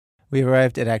We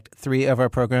arrived at Act 3 of our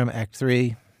program, Act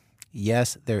 3.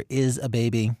 Yes, there is a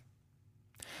baby.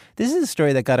 This is a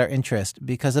story that got our interest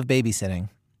because of babysitting,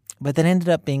 but that ended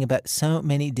up being about so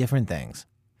many different things.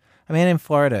 A man in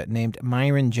Florida named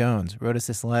Myron Jones wrote us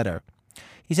this letter.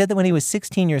 He said that when he was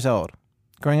 16 years old,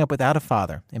 growing up without a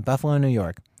father in Buffalo, New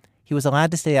York, he was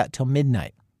allowed to stay out till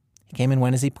midnight. He came and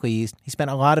went as he pleased. He spent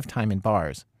a lot of time in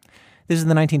bars. This is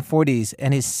the 1940s,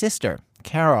 and his sister,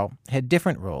 Carol, had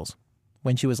different rules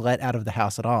when she was let out of the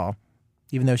house at all,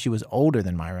 even though she was older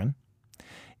than Myron.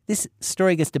 This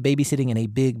story gets to babysitting in a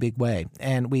big, big way,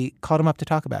 and we called him up to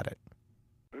talk about it.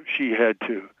 She had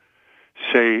to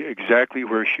say exactly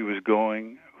where she was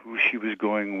going, who she was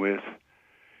going with.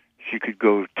 She could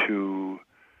go to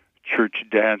church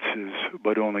dances,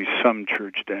 but only some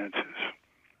church dances.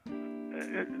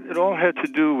 It all had to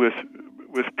do with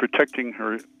protecting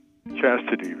her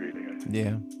chastity, really.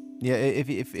 Yeah. Yeah,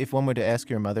 if one were to ask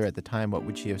your mother at the time, what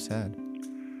would she have said?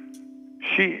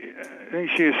 I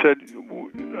think she has said,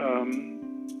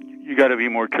 you got to be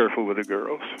more careful with the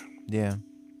girls. Yeah.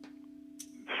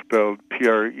 Spelled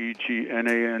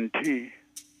Pregnant.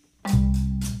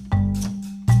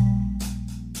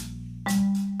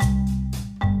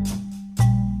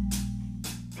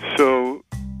 So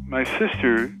my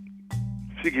sister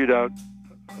figured out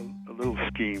a little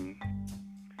scheme.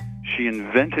 She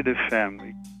invented a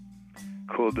family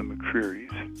called the McCrearys.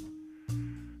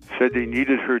 Said they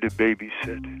needed her to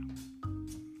babysit.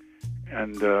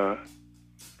 And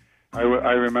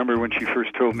I remember when she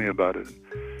first told me about it,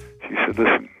 she said,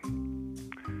 listen,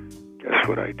 guess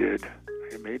what I did?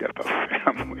 I made up a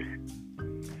family.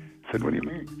 I said, what do you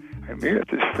mean? I made up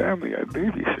this family I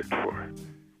babysit for.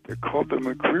 They're called the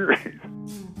McCrearys.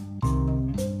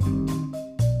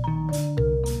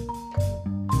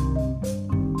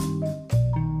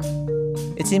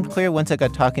 It seemed clear once I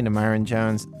got talking to Myron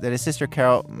Jones that his sister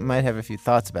Carol might have a few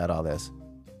thoughts about all this.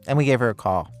 And we gave her a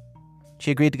call.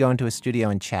 She agreed to go into a studio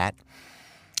and chat.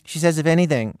 She says, if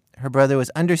anything, her brother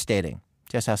was understating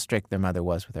just how strict their mother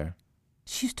was with her.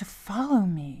 She used to follow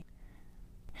me.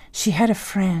 She had a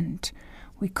friend.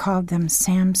 We called them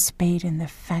Sam Spade and the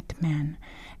Fat Man,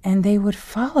 and they would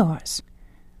follow us.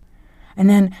 And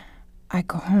then I'd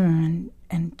go home,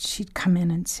 and she'd come in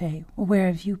and say, well, where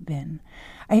have you been?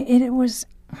 It was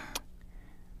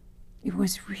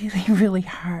really, really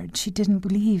hard. She didn't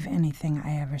believe anything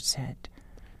I ever said.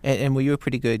 And were you a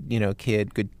pretty good,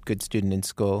 kid, good student in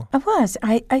school? I was.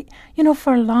 I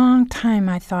for a long time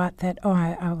I thought that,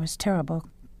 I was terrible.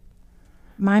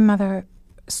 My mother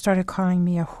started calling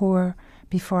me a whore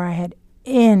before I had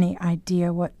any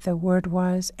idea what the word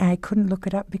was. I couldn't look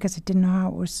it up because I didn't know how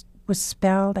it was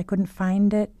spelled. I couldn't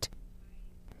find it.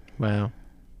 Wow.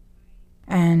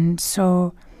 And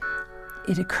so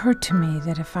it occurred to me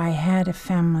that if I had a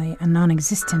family, a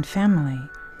non-existent family,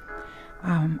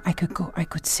 I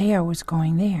could say I was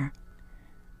going there.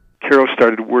 Carol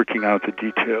started working out the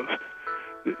details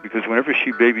because whenever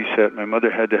she babysat, my mother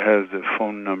had to have the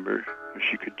phone number so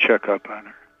she could check up on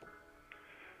her.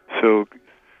 So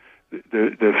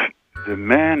the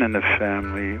man in the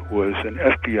family was an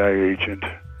FBI agent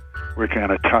working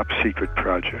on a top-secret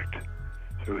project.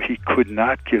 So he could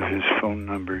not give his phone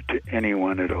number to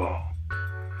anyone at all.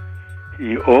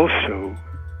 He also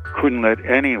couldn't let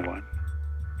anyone,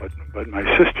 but my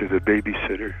sister, the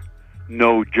babysitter,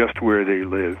 know just where they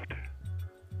lived.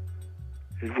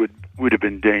 It would have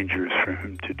been dangerous for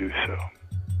him to do so.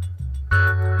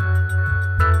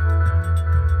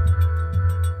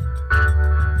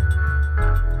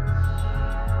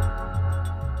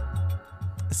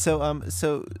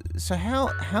 So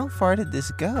how far did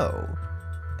this go?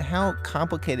 How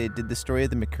complicated did the story of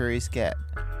the McCrearys get?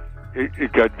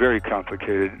 It got very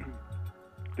complicated.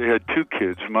 They had two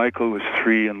kids. Michael was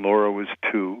 3 and Laura was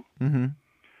 2. Mm-hmm.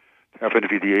 It happened to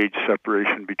be the age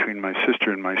separation between my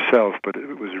sister and myself, but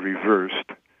it was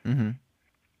reversed. Mm-hmm.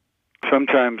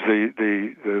 Sometimes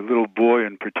the little boy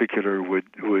in particular would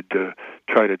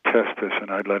try to test us, and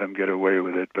I'd let him get away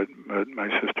with it, but my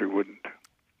sister wouldn't.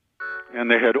 And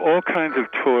they had all kinds of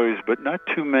toys, but not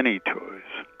too many toys.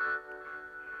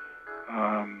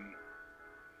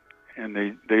 And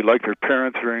they liked their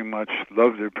parents very much,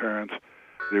 loved their parents.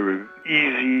 They were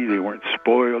easy, they weren't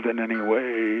spoiled in any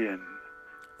way. And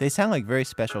they sound like very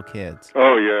special kids.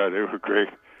 Oh, yeah, they were great.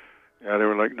 Yeah, they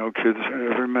were like no kids I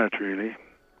ever met, really.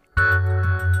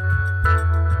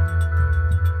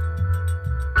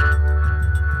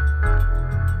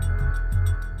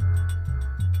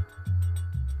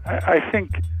 I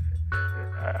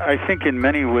think in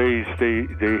many ways they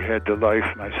had the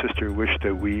life my sister wished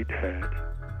that we'd had.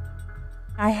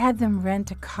 I had them rent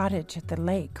a cottage at the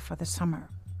lake for the summer.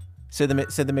 So the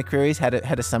McCrearys had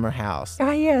a summer house.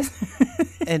 Ah, yes.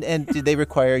 And did they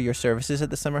require your services at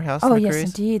the summer house? Oh, the yes, McCrearys?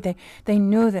 indeed. They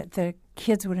knew that the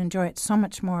kids would enjoy it so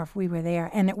much more if we were there.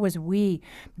 And it was we,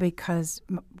 because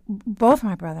both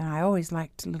my brother and I always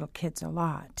liked little kids a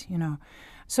lot, you know.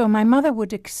 So my mother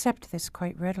would accept this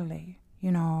quite readily,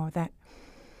 you know, that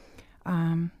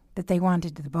they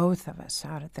wanted the both of us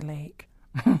out at the lake.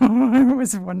 It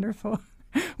was wonderful.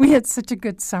 We had such a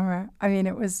good summer. I mean,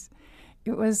 it was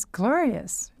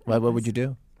glorious. What would you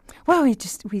do? Well, we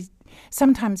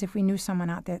sometimes if we knew someone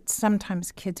out there,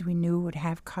 sometimes kids we knew would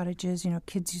have cottages. You know,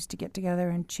 kids used to get together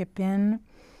and chip in,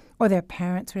 or their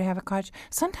parents would have a cottage.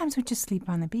 Sometimes we'd just sleep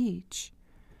on the beach,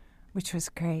 which was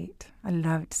great. I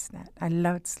loved that. I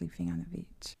loved sleeping on the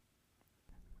beach.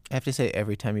 I have to say,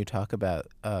 every time you talk about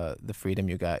the freedom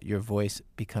you got, your voice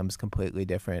becomes completely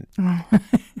different.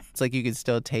 It's like you can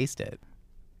still taste it.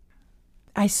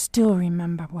 I still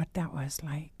remember what that was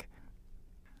like.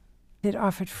 It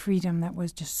offered freedom that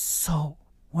was just so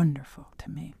wonderful to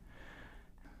me.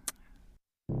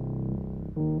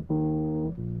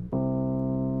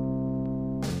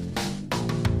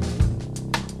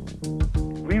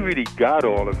 We really got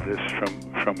all of this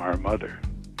from our mother.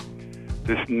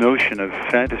 This notion of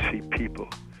fantasy people.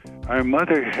 Our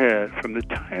mother had, from the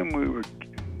time we were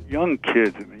young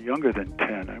kids, I mean, younger than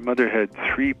 10, our mother had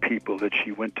 3 people that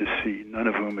she went to see, none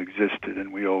of whom existed,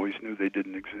 and we always knew they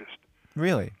didn't exist.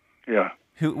 Really? Yeah.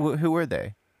 Who were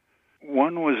they?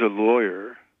 One was a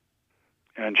lawyer,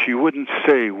 and she wouldn't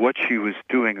say what she was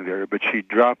doing there, but she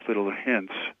dropped little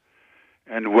hints.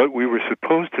 And what we were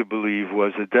supposed to believe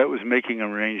was that was making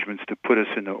arrangements to put us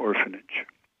in the orphanage.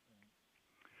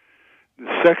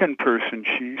 The second person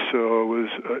she saw was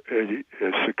a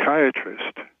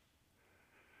psychiatrist,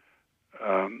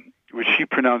 which she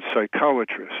pronounced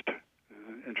psychometrist.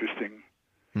 Interesting.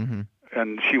 Mm-hmm.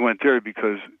 And she went there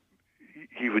because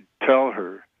he would tell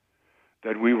her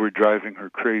that we were driving her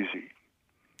crazy.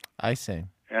 I see.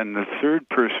 And the third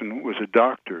person was a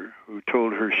doctor who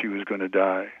told her she was going to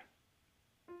die.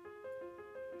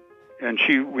 And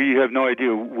we have no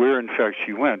idea where, in fact,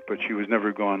 she went, but she was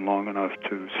never gone long enough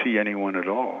to see anyone at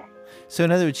all. So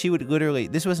in other words, she would literally,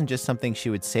 this wasn't just something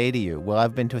she would say to you, well,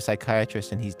 I've been to a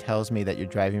psychiatrist and he tells me that you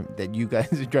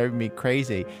guys are driving me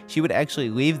crazy. She would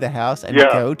actually leave the house and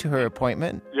go to her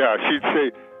appointment? Yeah, she'd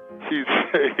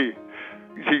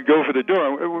go for the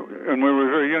door, and when we were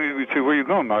very young, we'd say, where are you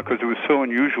going, Ma? Because it was so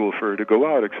unusual for her to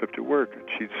go out except to work. And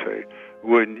she'd say,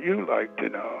 wouldn't you like to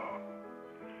know?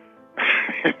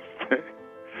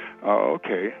 Oh,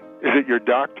 okay. Is it your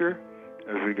doctor?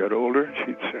 As we got older,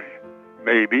 she'd say,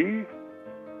 maybe.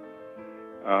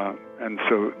 And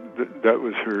so that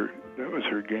was her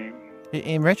game.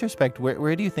 In retrospect,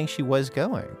 where do you think she was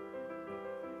going?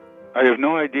 I have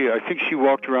no idea. I think she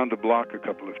walked around the block a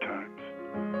couple of times.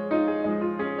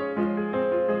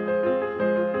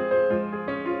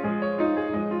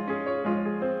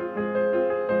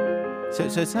 So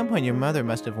at some point your mother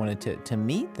must have wanted to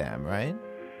meet them, right?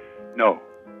 No.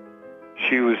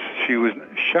 She was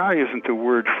shy isn't the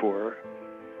word for her,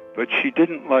 but she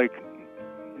didn't like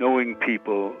knowing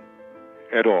people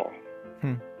at all.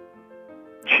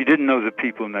 She didn't know the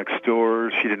people next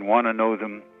door. She didn't want to know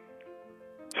them.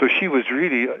 So she was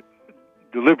really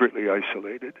deliberately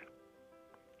isolated.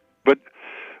 But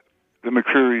the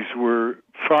McCrearys were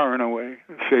far and away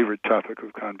a favorite topic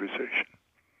of conversation.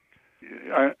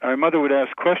 Our mother would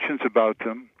ask questions about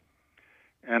them,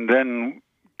 and then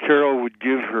Carol would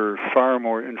give her far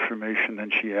more information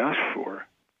than she asked for.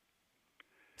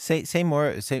 Say more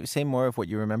of what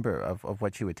you remember of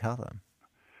what she would tell them.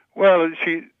 Well,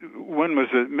 one was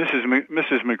that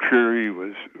Mrs. McCreary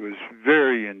was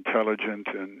very intelligent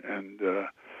and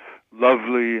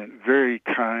lovely and very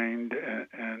kind,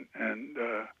 and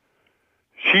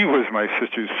she was my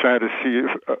sister's fantasy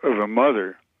of a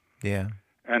mother. Yeah.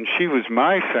 And she was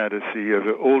my fantasy of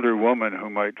an older woman who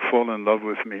might fall in love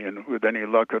with me and with any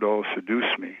luck at all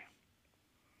seduce me.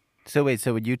 So wait,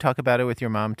 so would you talk about it with your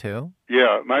mom too?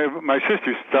 Yeah, my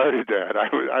sister started that.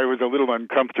 I was a little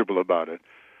uncomfortable about it.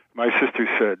 My sister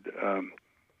said,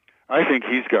 I think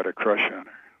he's got a crush on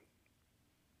her.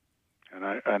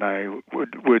 And I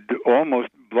would almost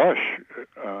blush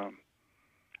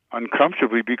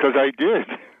uncomfortably because I did.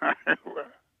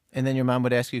 And then your mom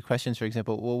would ask you questions, for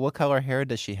example, well, what color hair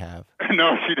does she have?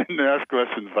 No, she didn't ask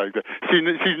questions like that. She's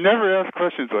never asked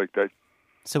questions like that.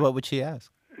 So what would she ask?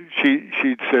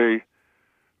 She'd say,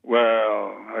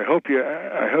 well, I hope you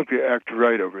act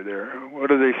right over there. What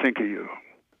do they think of you?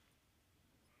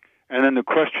 And then the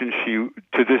question she,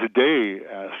 to this day,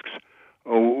 asks,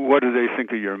 oh, what do they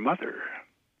think of your mother?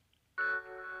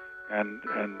 And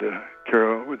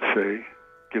Carol would say,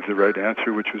 give the right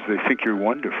answer, which was, they think you're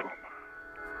wonderful.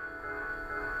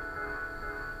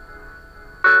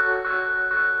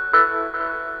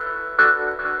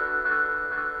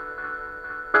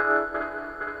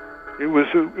 It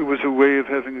was a way of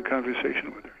having a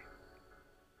conversation with her.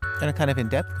 And a kind of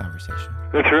in-depth conversation.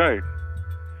 That's right.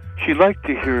 She liked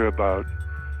to hear about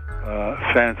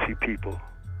fancy people.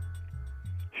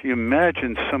 She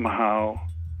imagined somehow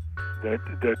that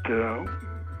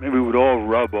maybe it would all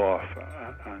rub off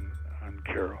on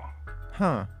Carol.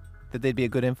 Huh. That they'd be a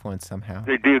good influence somehow.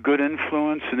 They'd be a good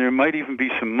influence, and there might even be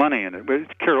some money in it.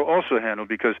 But Carol also handled,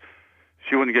 because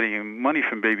she wasn't getting any money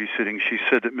from babysitting, she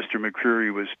said that Mr.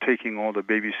 McCreary was taking all the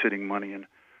babysitting money and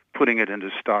putting it into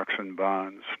stocks and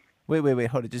bonds. Wait,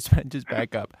 hold it. Just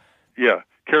back up. Yeah.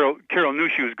 Carol knew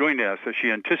she was going to ask that. She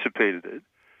anticipated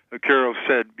it. Carol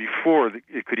said, before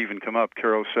it could even come up,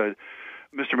 Carol said,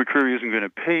 Mr. McCreary isn't going to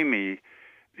pay me.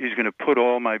 He's going to put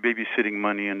all my babysitting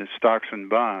money into stocks and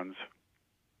bonds.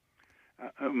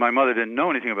 My mother didn't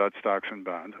know anything about stocks and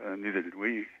bonds, neither did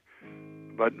we.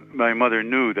 But my mother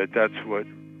knew that that's what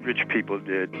rich people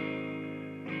did.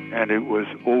 And it was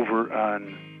over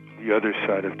on the other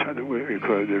side of town, we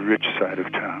call it the rich side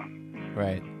of town.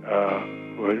 Right.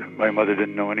 My mother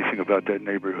didn't know anything about that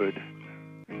neighborhood.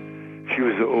 She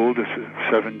was the oldest of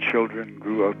 7 children,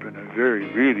 grew up in a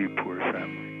really poor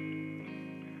family.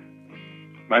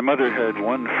 My mother had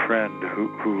one friend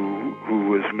who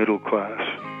was middle class,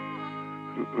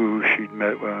 who she'd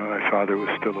met when my father was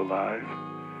still alive,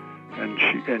 and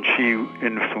she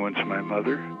influenced my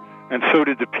mother, and so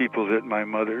did the people that my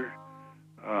mother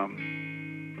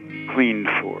cleaned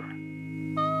for.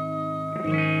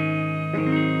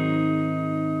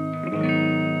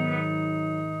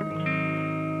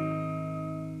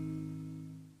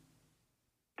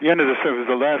 The end of it was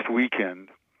the last weekend,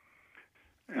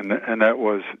 and that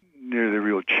was near the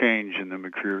real change in the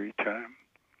McCreary time.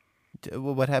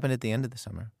 What happened at the end of the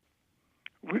summer?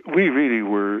 We really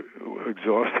were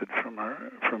exhausted from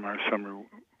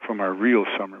our real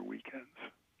summer weekends,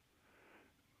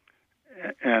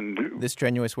 and the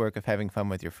strenuous work of having fun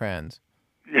with your friends.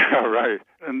 Yeah, right.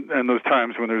 And those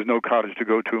times when there was no cottage to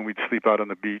go to, and we'd sleep out on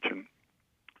the beach,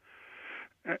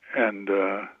 and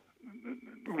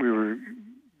we were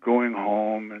going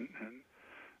home,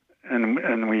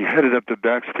 and we headed up the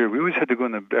back stairs. We always had to go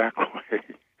in the back way.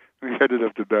 We headed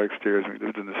up the back stairs, and we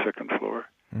lived on the second floor.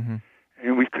 Mm-hmm.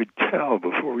 And we could tell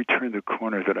before we turned the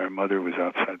corner that our mother was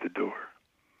outside the door,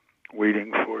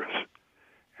 waiting for us.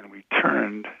 And we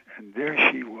turned, and there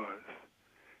she was.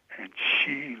 And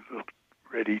she looked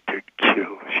ready to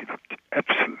kill. She looked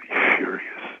absolutely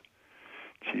furious.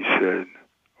 She said,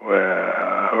 "Well,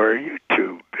 how are you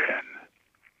two, Ben?"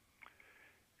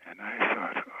 And I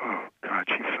thought, oh, God,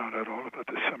 she found out all about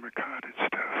the summer cottage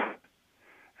stuff.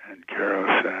 And Carol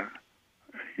said,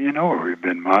 "You know where we've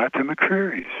been, Ma, at the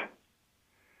McCreary's."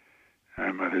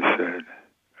 My mother said,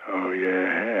 "Oh,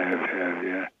 yeah, have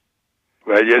you?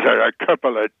 Well, yes, are a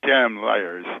couple of damn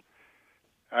liars.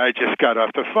 I just got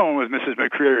off the phone with Mrs.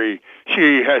 McCreary.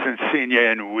 She hasn't seen you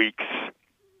in weeks."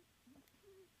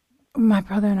 My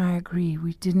brother and I agree.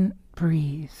 We didn't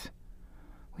breathe.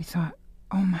 We thought,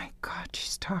 oh my God,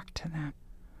 she's talked to them.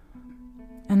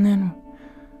 And then,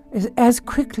 as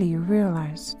quickly you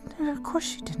realize, of course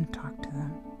she didn't talk to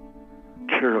them.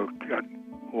 Carol got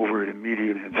over it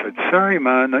immediately and said, "Sorry,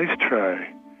 Ma, nice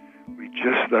try. We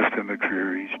just left the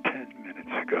McCreary's 10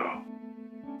 minutes ago."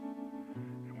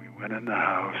 And we went in the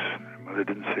house. Mother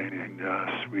didn't say anything to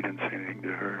us. We didn't say anything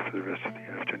to her for the rest of the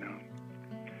afternoon.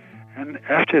 And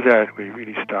after that, we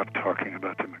really stopped talking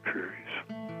about the McCreary's.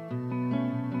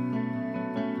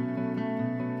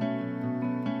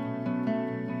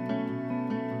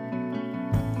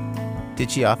 Did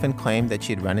she often claim that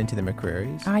she'd run into the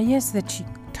McCreary's? Yes, that she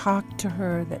talked to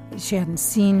her, that she hadn't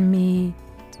seen me.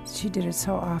 She did it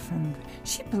so often.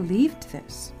 She believed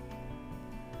this.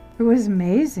 It was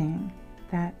amazing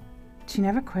that she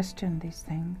never questioned these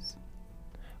things.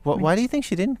 Well, why do you think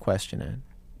she didn't question it?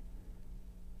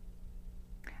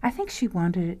 I think she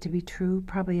wanted it to be true,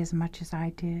 probably as much as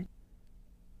I did.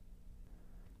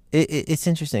 It's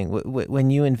interesting.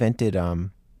 When you invented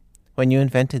them,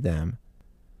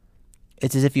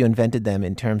 it's as if you invented them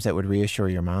in terms that would reassure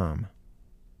your mom.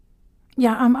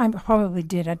 Yeah, I probably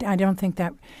did. I don't think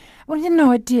that... Well,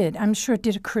 no, it did. I'm sure it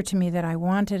did occur to me that I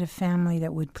wanted a family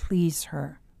that would please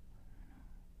her.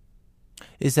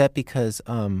 Is that because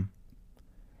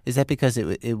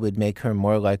it would make her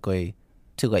more likely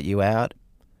to let you out?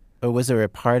 Or was there a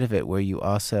part of it where you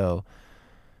also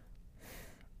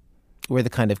were the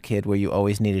kind of kid where you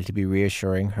always needed to be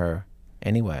reassuring her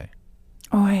anyway?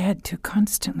 Oh, I had to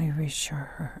constantly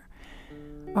reassure her.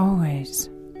 Always.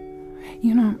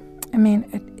 You know, I mean,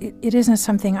 it isn't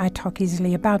something I talk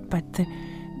easily about, but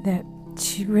that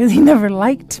she really never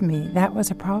liked me. That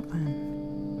was a problem.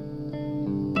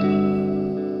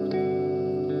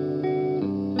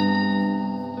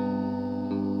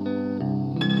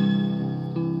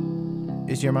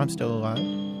 Is your mom still alive?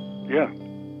 Yeah,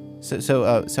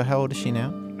 So how old is she now?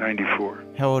 94.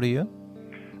 How old are you?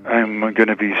 I'm going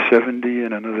to be 70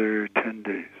 in another 10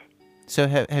 days. So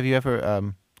have you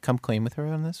ever come clean with her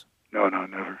on this? No,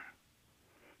 never.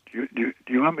 Do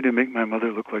you want me to make my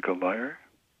mother look like a liar?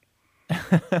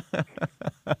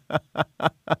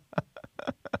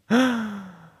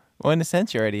 Well, in a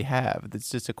sense, you already have. It's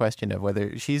just a question of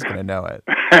whether she's going to know it.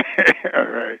 All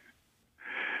right.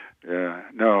 Yeah.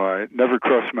 No, it never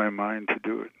crossed my mind to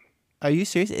do it. Are you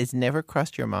serious? It's never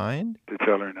crossed your mind? To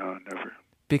tell her no, never.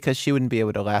 Because she wouldn't be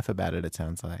able to laugh about it, it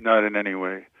sounds like. Not in any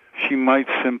way. She might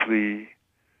simply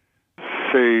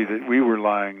say that we were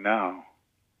lying now,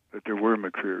 that there were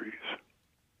McCreary's.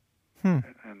 And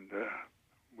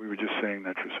we were just saying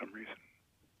that for some reason.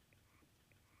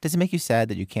 Does it make you sad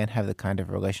that you can't have the kind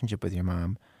of relationship with your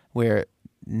mom where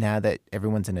now that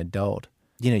everyone's an adult,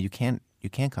 you can't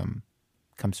come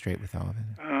straight with all of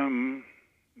it?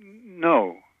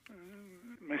 No.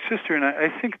 My sister and I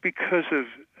think because of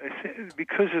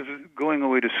going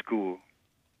away to school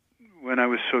when I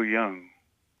was so young.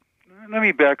 Let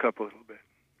me back up a little bit.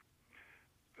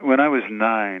 When I was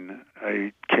 9,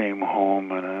 I came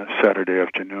home on a Saturday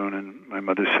afternoon, and my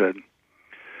mother said,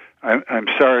 I'm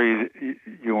sorry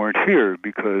you weren't here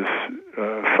because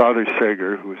Father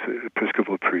Sager, who was the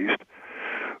Episcopal priest,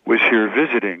 was here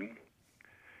visiting,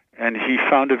 and he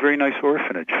found a very nice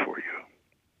orphanage for you.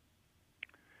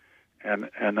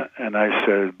 And I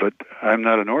said, but I'm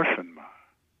not an orphan, Ma.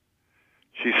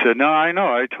 She said, no, I know.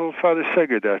 I told Father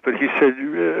Sager that. But he said,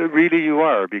 really you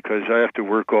are, because I have to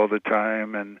work all the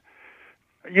time, and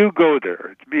you go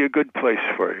there. It'd be a good place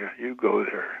for you. You go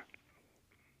there.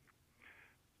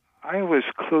 I was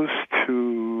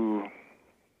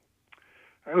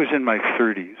in my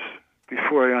 30s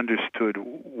before I understood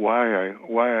why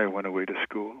I went away to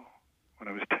school when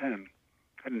I was 10.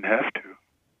 I didn't have to.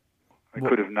 I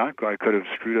could have not gone. I could have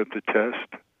screwed up the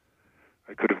test.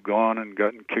 I could have gone and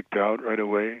gotten kicked out right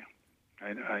away.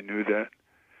 I knew that.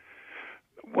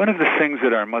 One of the things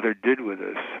that our mother did with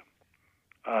us,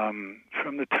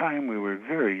 from the time we were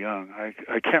very young,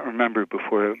 I can't remember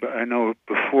before, but I know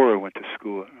before I went to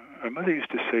school, our mother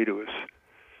used to say to us,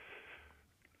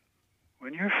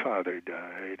 when your father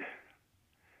died,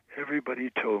 everybody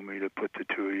told me to put the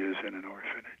two of you in an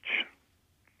orphanage.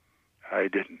 I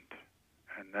didn't.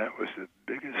 And that was the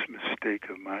biggest mistake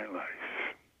of my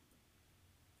life.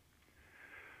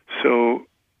 So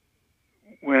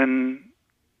when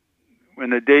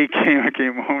the day came, I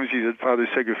came home, she said, Father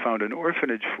Sager found an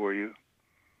orphanage for you.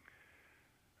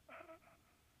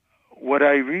 What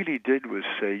I really did was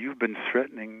say, you've been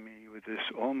threatening me with this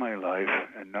all my life,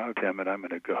 and now, damn it, I'm going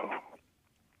to go.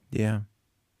 Yeah.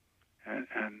 And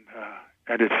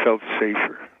it felt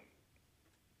safer.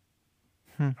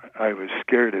 I was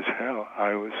scared as hell.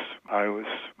 I was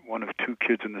one of 2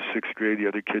 kids in the 6th grade. The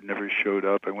other kid never showed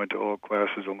up. I went to all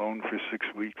classes alone for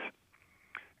 6 weeks.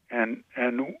 And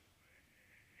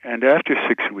after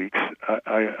 6 weeks,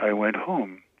 I went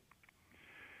home.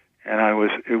 And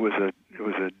it was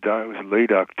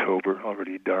late October,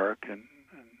 already dark in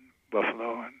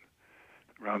Buffalo, and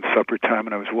around supper time,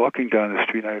 and I was walking down the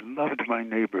street. And I loved my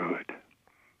neighborhood.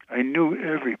 I knew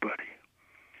everybody.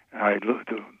 I looked,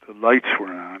 the lights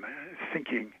were on,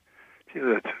 thinking, gee,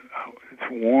 it's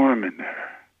warm in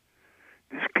there.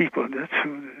 These people, that's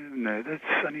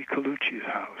Sonny Colucci's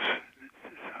house. It's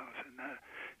his house,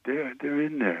 and they're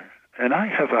in there. And I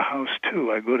have a house too.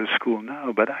 I go to school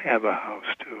now, but I have a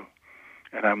house too.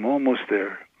 And I'm almost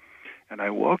there. And I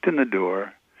walked in the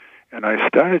door, and I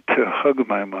started to hug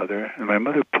my mother, and my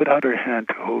mother put out her hand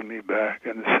to hold me back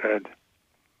and said,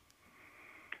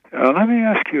 let me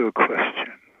ask you a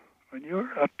question. When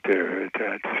you're up there at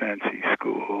that fancy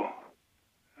school,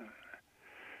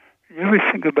 you ever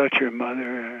think about your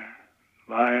mother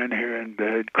lying here in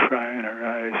bed, crying her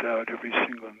eyes out every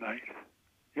single night?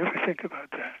 You ever think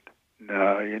about that?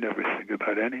 No, you never think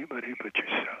about anybody but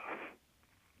yourself.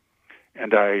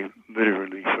 And I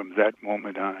literally, from that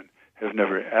moment on, have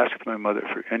never asked my mother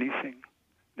for anything,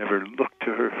 never looked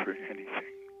to her for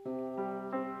anything.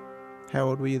 How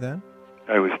old were you then?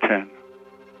 I was 10.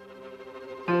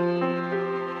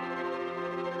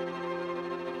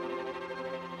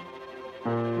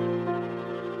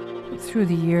 Through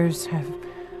the years,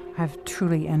 I've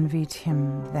truly envied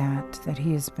him that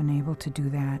he has been able to do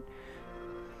that.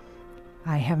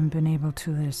 I haven't been able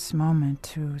to this moment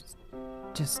to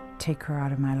just take her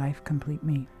out of my life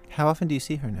completely. How often do you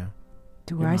see her now?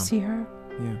 Do Your I mom? see her?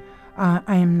 Yeah.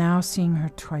 I am now seeing her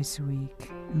twice a week.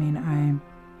 I mean,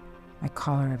 I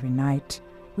call her every night,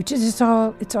 which is it's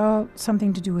all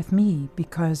something to do with me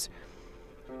because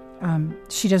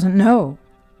she doesn't know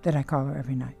that I call her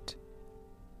every night.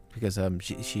 Because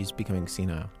she's becoming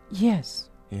senile. Yes.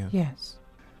 Yeah. Yes.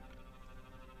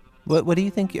 What do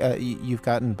you think you've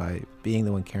gotten by being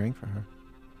the one caring for her?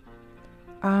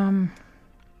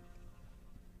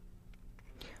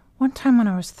 One time when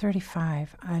I was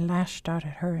 35, I lashed out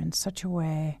at her in such a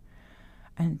way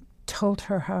and told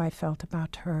her how I felt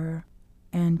about her.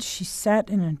 And she sat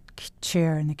in a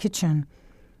chair in the kitchen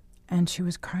and she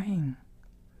was crying.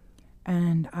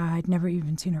 And I'd never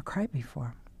even seen her cry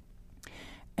before.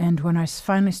 And when I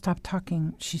finally stopped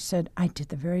talking, she said, "I did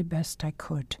the very best I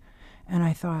could." And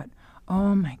I thought,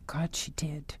 oh my God, she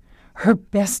did. Her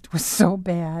best was so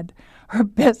bad. Her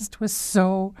best was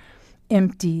so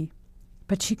empty.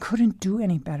 But she couldn't do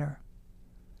any better.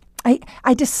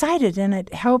 I decided, and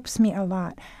it helps me a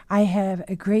lot, I have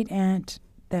a great aunt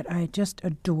that I just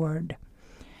adored.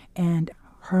 And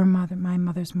her mother, my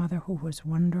mother's mother, who was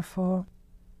wonderful.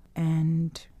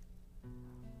 And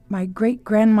my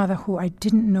great-grandmother, who I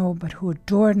didn't know, but who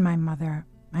adored my mother.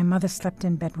 My mother slept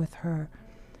in bed with her.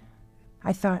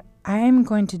 I thought, I'm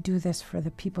going to do this for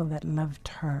the people that loved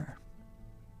her.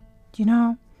 You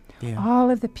know? Yeah. All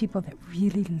of the people that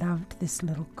really loved this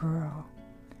little girl,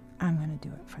 I'm going to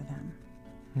do it for them.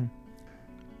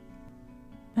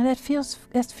 And that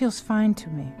feels fine to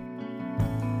me.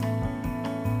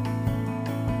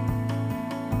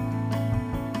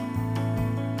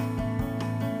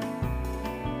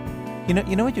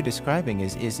 You know what you're describing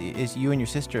is you and your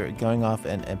sister going off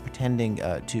and pretending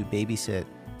to babysit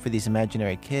for these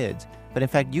imaginary kids, but in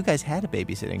fact you guys had a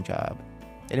babysitting job,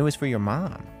 and it was for your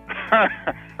mom.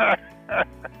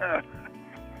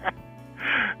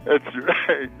 That's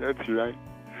right.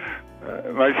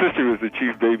 My sister was the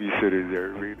chief babysitter there,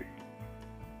 really.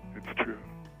 It's true.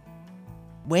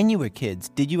 When you were kids,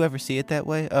 did you ever see it that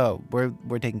way? Oh,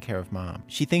 we're taking care of mom.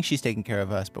 She thinks she's taking care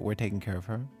of us, but we're taking care of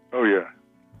her. Oh yeah.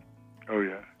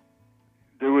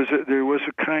 There was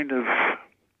a kind of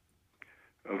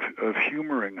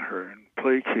humoring her and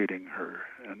placating her,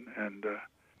 and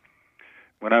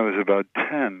when I was about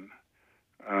 10.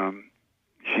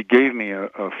 She gave me a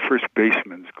first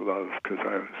baseman's glove because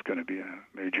I was going to be a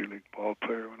major league ball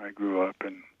player when I grew up,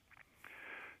 and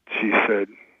she said,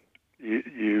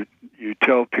 "You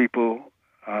tell people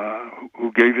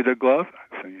who gave you the glove?"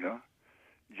 I said, "Yeah."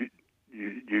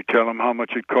 You tell them how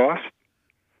much it cost?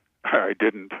 I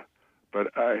didn't,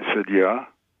 but I said, "Yeah."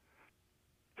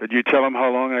 Said, "You tell them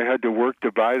how long I had to work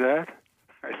to buy that?"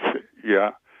 I said,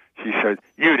 "Yeah." She said,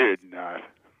 "You did not."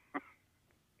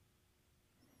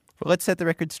 Well, let's set the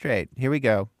record straight. Here we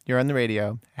go. You're on the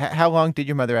radio. How long did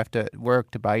your mother have to work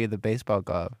to buy you the baseball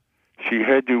glove? She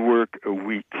had to work a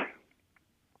week.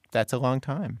 That's a long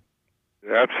time.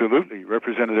 Absolutely.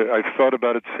 Representative, I've thought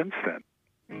about it since then.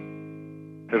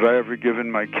 Have I ever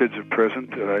given my kids a present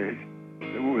that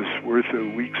was worth a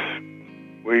week's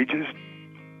wages?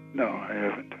 No, I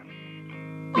haven't.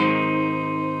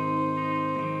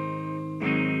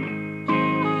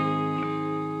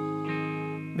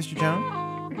 Mr. Jones?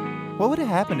 What would have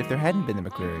happened if there hadn't been the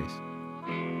McCrearys?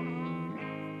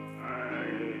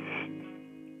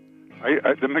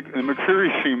 The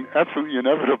McCrearys seem absolutely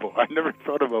inevitable. I never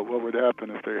thought about what would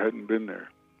happen if they hadn't been there.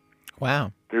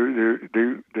 Wow. They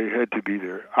had to be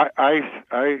there. I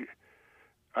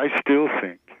still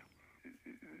think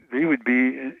they would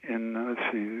be in let's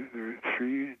see, there are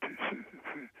three,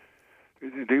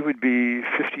 they would be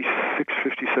 56,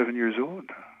 57 years old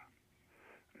now.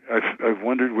 I've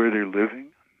wondered where they're living,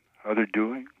 how they're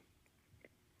doing.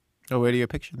 Oh, where do you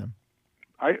picture them?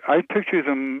 I picture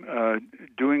them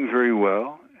doing very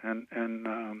well and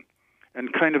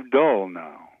kind of dull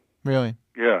now. Really?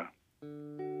 Yeah.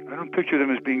 I don't picture them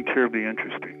as being terribly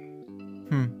interesting.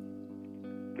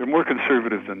 They're more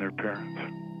conservative than their parents.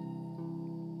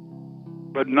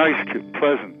 But nice,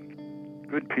 pleasant,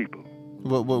 good people.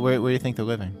 Where do you think they're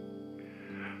living?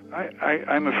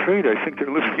 I'm afraid I think they're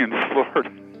living in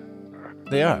Florida.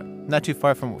 They are. Not too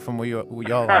far from where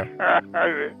y'all are.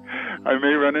 I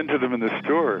may run into them in the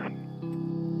store.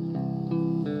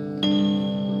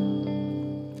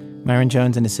 Myron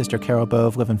Jones and his sister Carol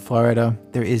Bove live in Florida.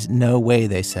 There is no way,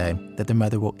 they say, that their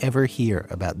mother will ever hear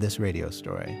about this radio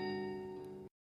story.